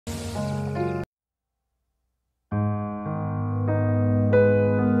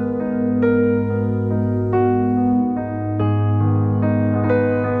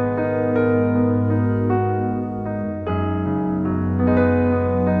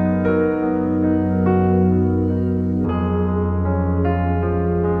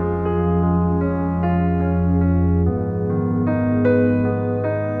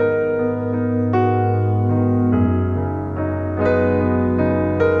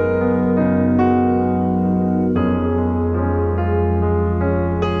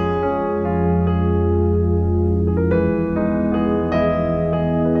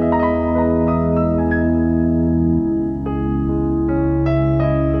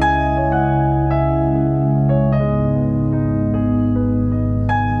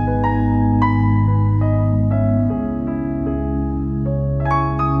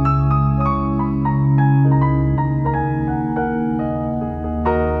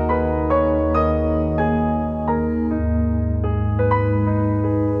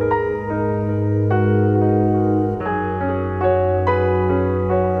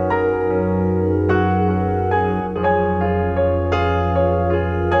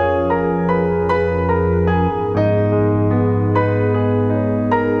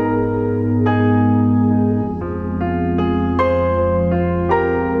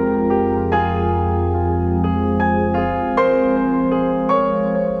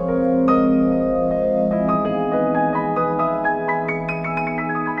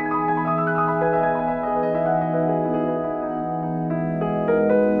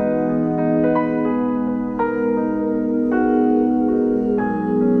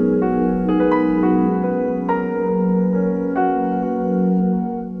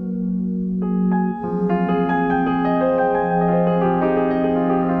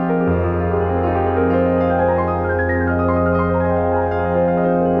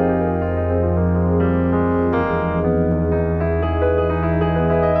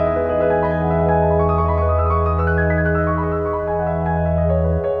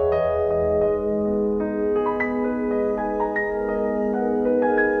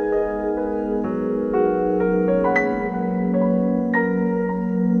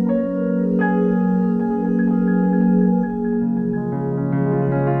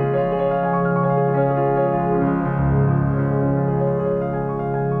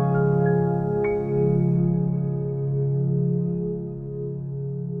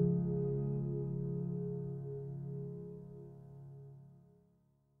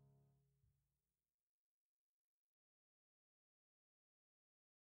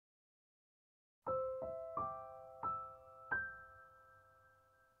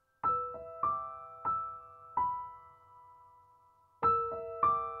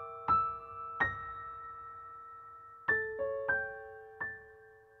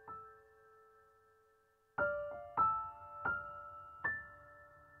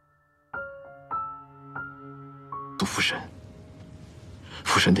诉父神。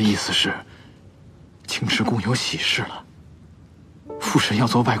父神的意思是，青池宫有喜事了，父神要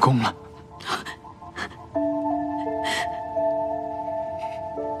做外公了。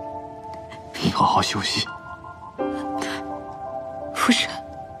你好好休息。父神，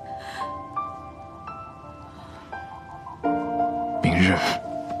明日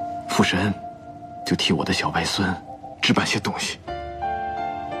父神就替我的小外孙置办些东西。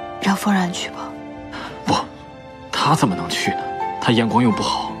让风然去吧。不，他怎么能去呢？他眼光又不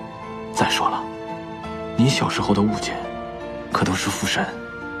好。再说了，你小时候的物件，可都是父神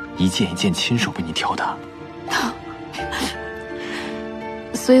一件一件亲手为你挑的。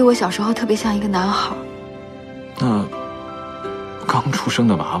所以我小时候特别像一个男孩。那刚出生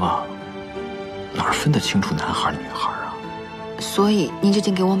的娃娃，哪儿分得清楚男孩女孩啊？所以您最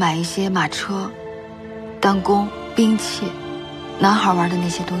近给我买一些马车、弹弓、兵器，男孩玩的那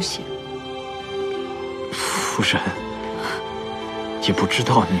些东西。父神也不知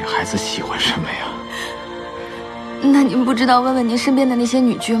道女孩子喜欢什么呀。那您不知道问问您身边的那些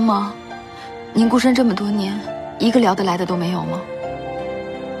女军吗？您孤身这么多年，一个聊得来的都没有吗？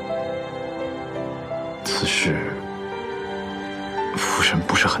此事父神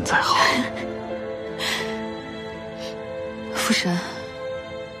不是很在行。父神，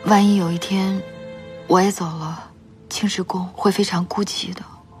万一有一天我也走了，青石宫会非常孤寂的，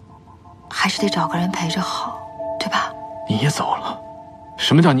还是得找个人陪着好，对吧？你也走了？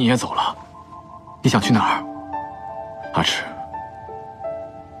什么叫你也走了？你想去哪儿？阿赤，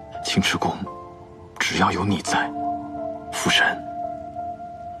青池宫只要有你在，父神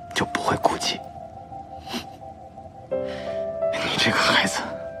就不会顾忌。你这个孩子，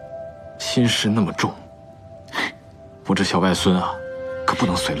心事那么重，我这小外孙啊，可不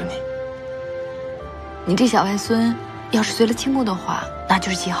能随了你。你这小外孙要是随了青木的话，那就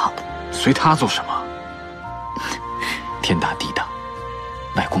是极好的。随他做什么？天大地大，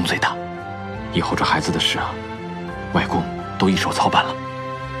外公最大。以后这孩子的事啊，外公都一手操办了。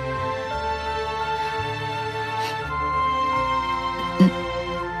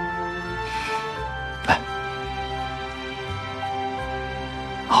来，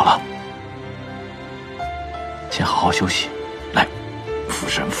好了，先好好休息。来，父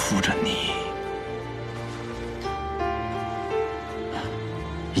神扶着你。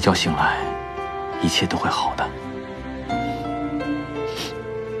一觉醒来，一切都会好的。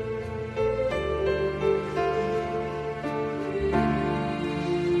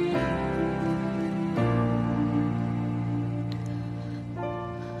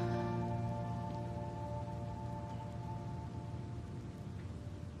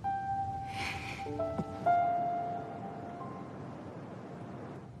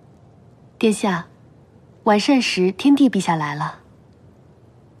殿下，晚膳时天帝陛下来了。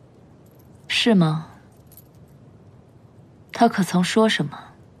是吗？他可曾说什么？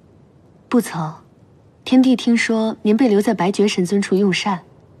不曾。天帝听说您被留在白觉神尊处用膳，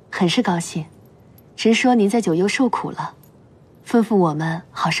很是高兴，直说您在九幽受苦了，吩咐我们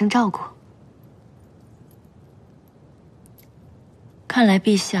好生照顾。看来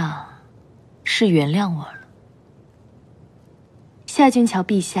陛下是原谅我了。夏君瞧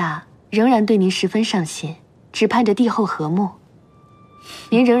陛下仍然对您十分上心，只盼着帝后和睦。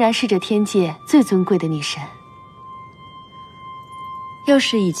您仍然是这天界最尊贵的女神。要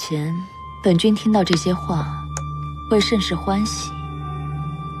是以前本君听到这些话，会甚是欢喜。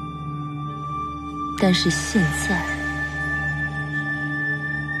但是现在，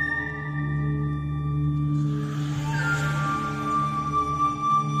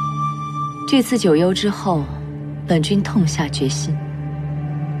这次九幽之后，本君痛下决心，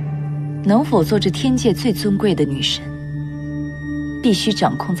能否做这天界最尊贵的女神，必须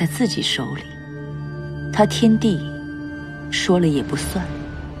掌控在自己手里。他天帝说了也不算。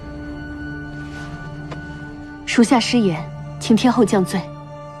属下失言，请天后降罪。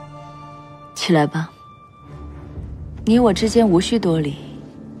起来吧，你我之间无需多礼。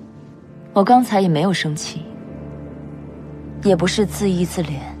我刚才也没有生气，也不是自缢自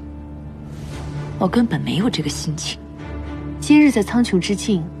怜，我根本没有这个心情。今日在苍穹之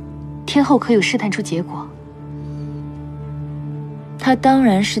境，天后可有试探出结果？他当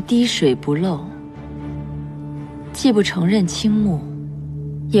然是滴水不漏，既不承认青木，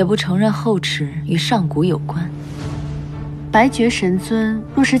也不承认后池与上古有关。白觉神尊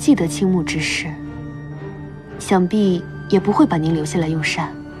若是记得青木之事，想必也不会把您留下来用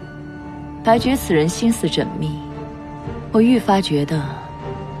膳。白觉此人心思缜密，我愈发觉得，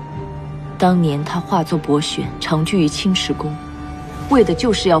当年他化作薄玄，长居于青池宫，为的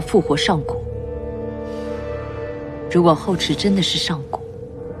就是要复活上古。如果后池真的是上古，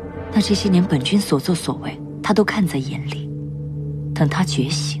那这些年本君所作所为，他都看在眼里。等他觉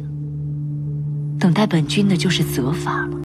醒，等待本君的就是责罚了。